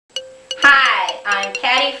I'm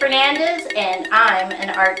Patty Fernandez and I'm an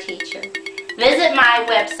art teacher. Visit my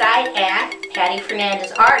website at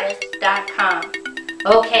pattyfernandezartist.com.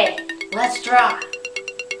 Okay, let's draw.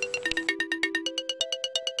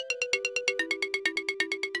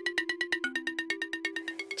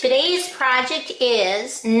 Today's project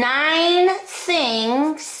is 9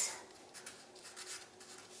 things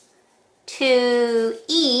to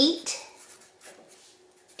eat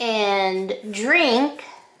and drink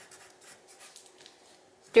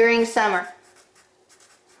during summer,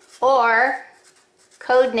 or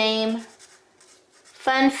code name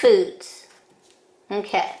fun foods.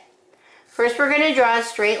 Okay, first we're going to draw a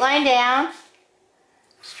straight line down,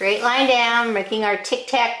 making our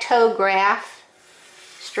tic-tac-toe graph.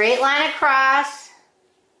 Straight line across,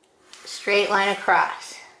 straight line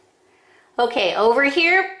across. Okay, over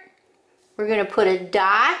here we're going to put a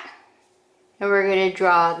dot and we're going to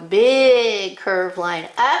draw a big curved line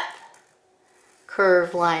up,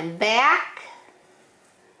 curved line back,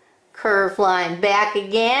 curved line back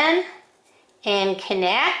again, and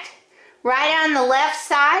connect. Right on the left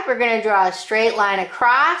side we're going to draw a straight line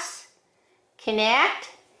across,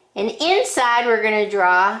 connect, and inside we're going to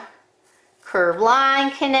draw curved line,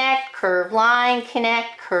 connect, curved line,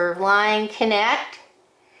 connect, curved line, connect.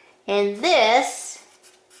 And this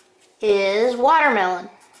is watermelon.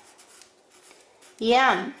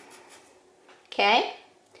 Yum. Okay.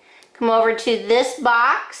 Come over to this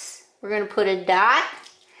box. We're going to put a dot.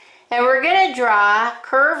 And we're going to draw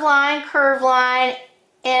curved line,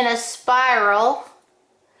 and a spiral.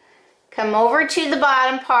 Come over to the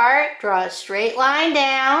bottom part. Draw a straight line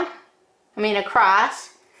down. Across.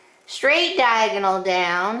 Straight diagonal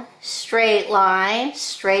down, straight line,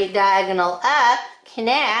 straight diagonal up,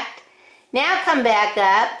 connect. Now come back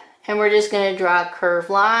up and we're just going to draw a curved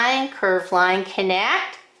line,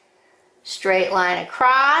 connect, straight line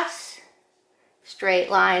across, straight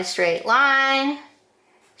line, straight line,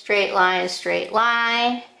 straight line, straight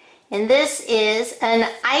line. And this is an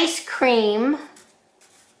ice cream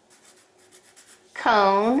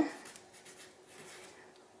cone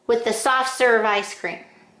with the soft serve ice cream.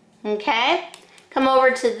 Okay, come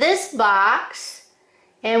over to this box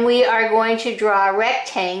and we are going to draw a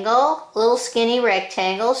rectangle, little skinny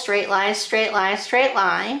rectangle, straight line, straight line, straight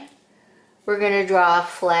line. We're going to draw a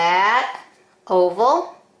flat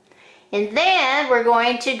oval, and then we're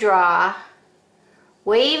going to draw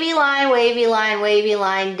wavy line, wavy line, wavy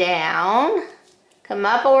line down. Come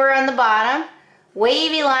up over on the bottom,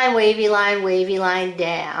 wavy line, wavy line, wavy line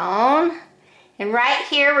down. And right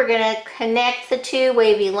here we're going to connect the two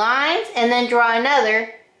wavy lines and then draw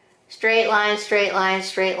another straight line, straight line,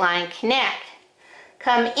 straight line, connect.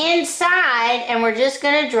 Come inside and we're just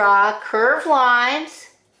going to draw curved lines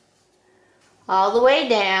all the way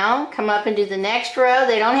down. Come up and do the next row.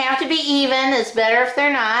 They don't have to be even. It's better if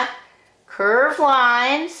they're not. Curved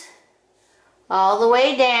lines all the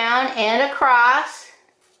way down and across.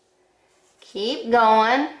 Keep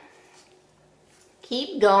going.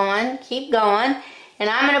 Keep going, keep going. And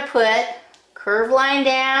I'm going to put curved line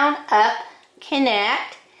down, up,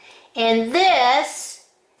 connect. And this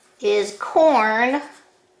is corn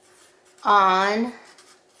on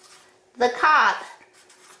the cob.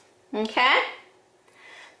 Okay?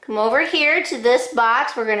 Come over here to this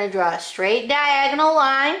box. We're going to draw a straight diagonal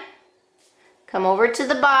line. Come over to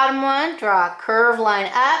the bottom one. Draw a curved line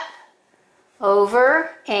up,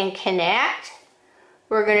 over, and connect.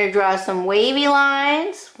 We're going to draw some wavy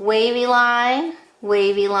lines, wavy line,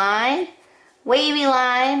 wavy line, wavy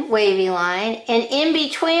line, wavy line, and in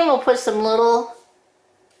between we'll put some little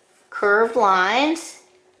curved lines,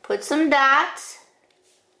 put some dots,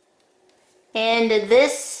 and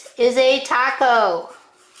this is a taco.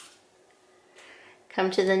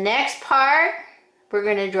 Come to the next part. We're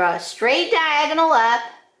going to draw a straight diagonal up,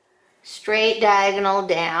 straight diagonal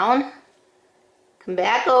down. Come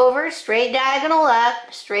back over, straight diagonal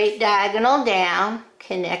up, straight diagonal down,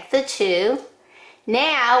 connect the two.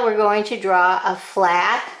 Now we're going to draw a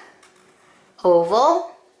flat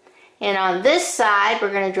oval. And on this side,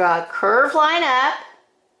 we're going to draw a curved line up,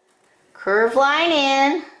 curved line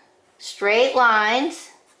in, straight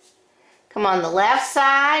lines. Come on the left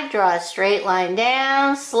side, draw a straight line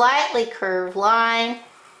down, slightly curved line,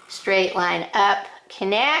 straight line up,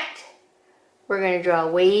 connect. We're going to draw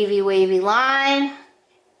a wavy, wavy line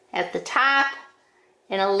at the top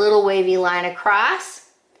and a little wavy line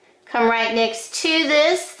across. Come right next to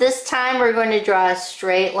this. This time we're going to draw a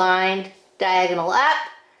straight line, diagonal up,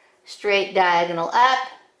 straight diagonal up,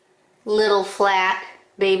 little flat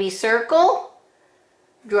baby circle.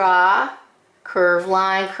 Draw curved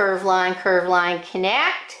line,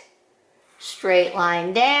 connect, straight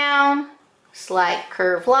line down, slight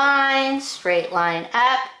curved line, straight line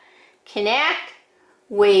up, connect,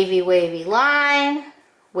 wavy, wavy line,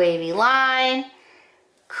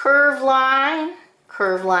 curved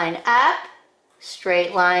line up,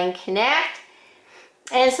 straight line, connect,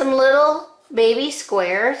 and some little baby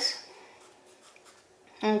squares.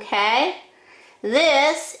 Okay,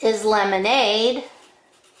 this is lemonade,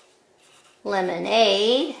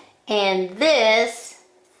 and this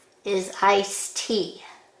is iced tea.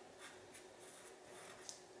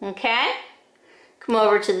 Okay, come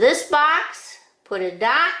over to this box, put a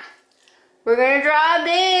dot. We're going to draw a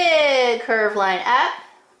big curved line up,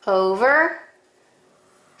 over,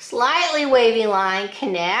 slightly wavy line,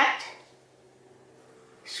 connect,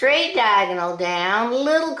 straight diagonal down,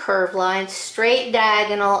 little curved line, straight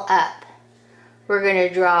diagonal up. We're going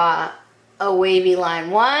to draw a wavy line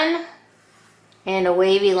 1 and a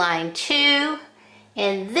wavy line 2,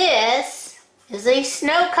 and this is a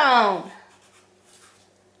snow cone.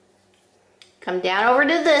 Come down over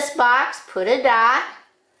to this box, put a dot.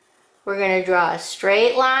 We're going to draw a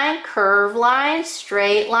straight line, curved line,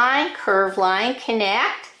 straight line, curved line,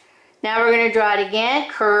 connect. Now we're going to draw it again,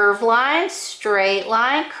 curved line,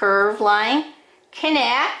 curved line,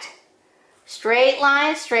 connect, straight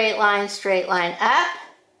line, up, straight line,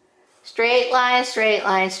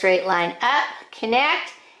 up,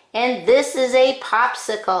 connect, and this is a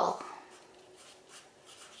popsicle.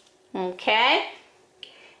 Okay,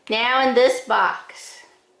 now in this box,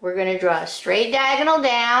 we're going to draw a straight diagonal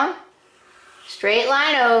down, straight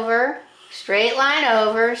line over,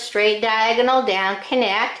 straight diagonal down,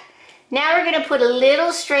 connect. Now we're going to put a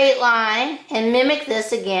little straight line and mimic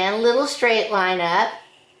this again, little straight line up,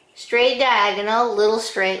 straight diagonal, little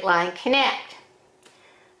straight line, connect.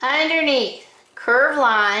 Underneath, curved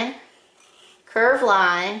line,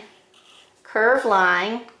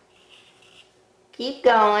 keep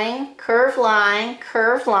going, curved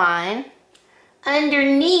line.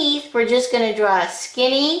 Underneath, we're just going to draw a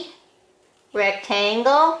skinny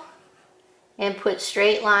rectangle and put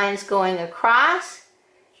straight lines going across.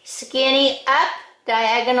 Skinny up,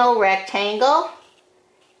 diagonal rectangle,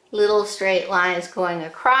 little straight lines going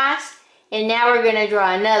across, and now we're going to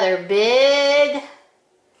draw another big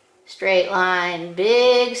straight line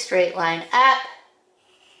up,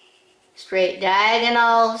 straight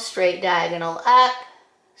diagonal up,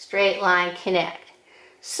 straight line, connect.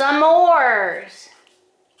 Some mores.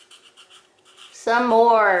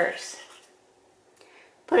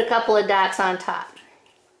 Put a couple of dots on top.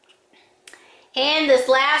 And this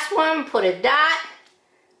last one, put a dot.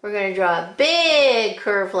 We're going to draw a big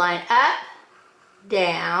curved line up,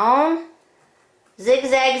 down,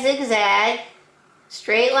 zigzag,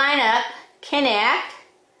 straight line up, connect,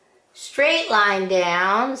 straight line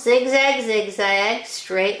down, zigzag,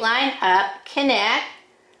 straight line up, connect,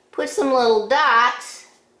 put some little dots,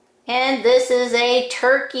 and this is a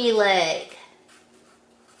turkey leg.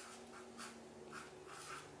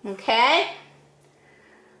 Okay?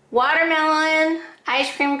 Watermelon,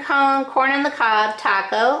 ice cream cone, corn on the cob,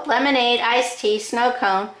 taco, lemonade, iced tea, snow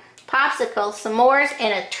cone, popsicle, s'mores,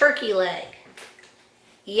 and a turkey leg.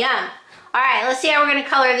 Yum. Alright, let's see how we're going to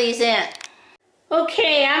color these in.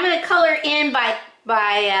 Okay, I'm going to color in by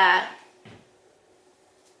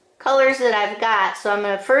colors that I've got. So I'm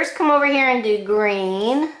going to first come over here and do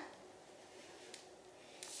green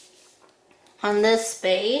on this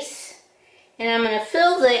space. And I'm going to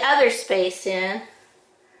fill the other space in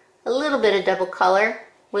a little bit of double color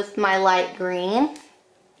with my light green.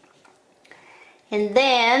 And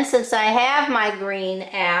then, since I have my green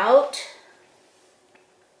out,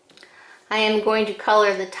 I am going to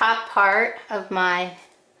color the top part of my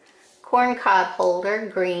corn cob holder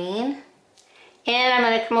green. And I'm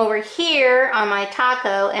going to come over here on my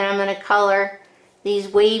taco and I'm going to color these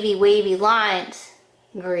wavy lines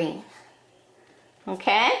green.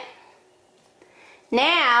 Okay?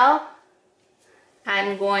 Now,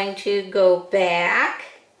 I'm going to go back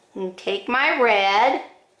and take my red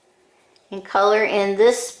and color in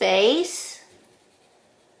this space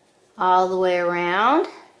all the way around.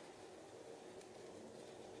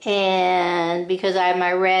 And because I have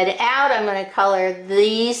my red out, I'm going to color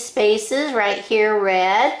these spaces right here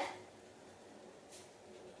red.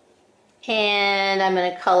 And I'm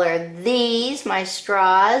going to color these, my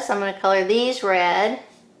straws, I'm going to color these red.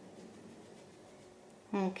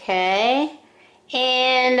 Okay.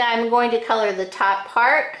 And I'm going to color the top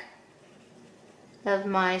part of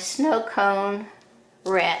my snow cone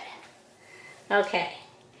red. Okay.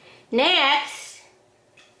 Next,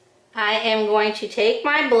 I am going to take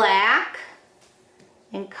my black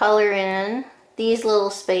and color in these little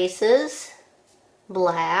spaces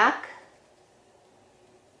black.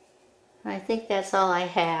 I think that's all I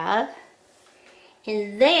have.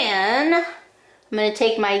 And then I'm going to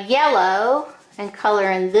take my yellow and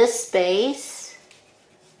color in this space,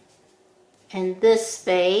 and this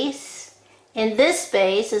space. In this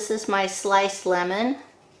space, this is my sliced lemon.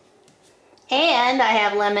 And I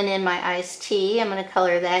have lemon in my iced tea. I'm going to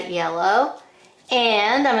color that yellow.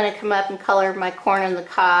 And I'm going to come up and color my corn on the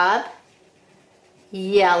cob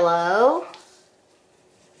yellow.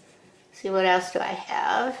 See, what else do I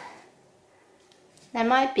have? That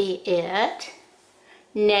might be it.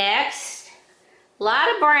 Next, a lot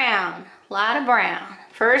of brown.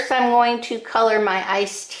 First, I'm going to color my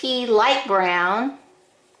iced tea light brown.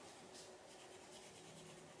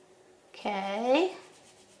 Okay.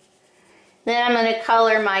 Then I'm going to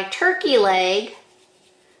color my turkey leg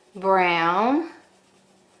brown.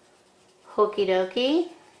 Okie dokie.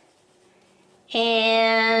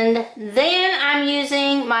 And then I'm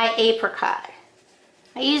using my apricot.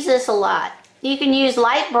 I use this a lot. You can use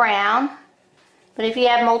light brown, but if you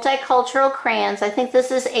have multicultural crayons, I think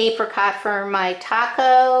this is apricot for my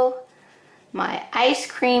taco, my ice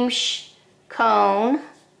cream cone.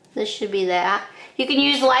 This should be that. You can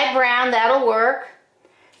use light brown, that'll work.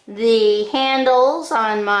 The handles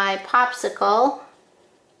on my popsicle,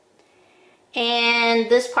 and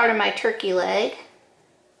this part of my turkey leg.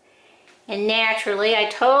 And naturally, I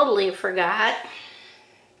totally forgot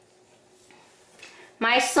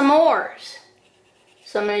my s'mores.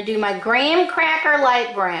 So I'm going to do my graham cracker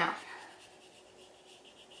light brown.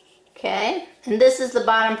 Okay, and this is the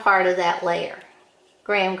bottom part of that layer,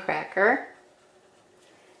 graham cracker.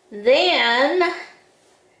 Then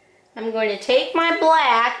I'm going to take my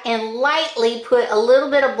black and lightly put a little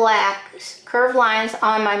bit of black curved lines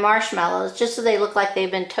on my marshmallows just so they look like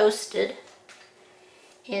they've been toasted.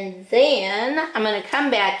 And then I'm going to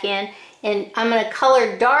come back in and I'm going to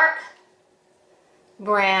color dark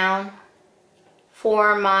brown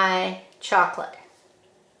for my chocolate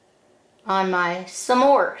on my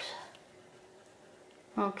s'mores.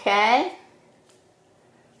 Okay?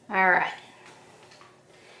 Alright.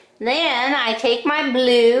 Then I take my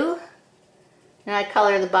blue and I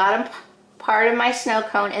color the bottom part of my snow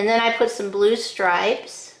cone, and then I put some blue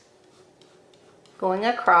stripes going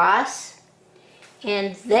across.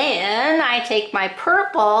 And then I take my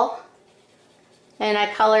purple and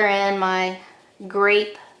I color in my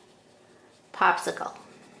grape popsicle.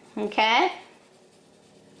 Okay?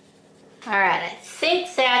 Alright, I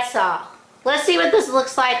think that's all. Let's see what this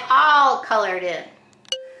looks like all colored in.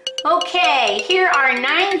 Okay, here are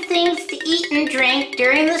 9 things to eat and drink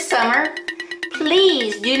during the summer.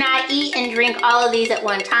 Please do not eat and drink all of these at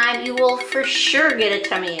one time. You will for sure get a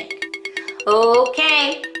tummy ache.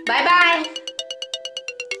 Okay, bye-bye.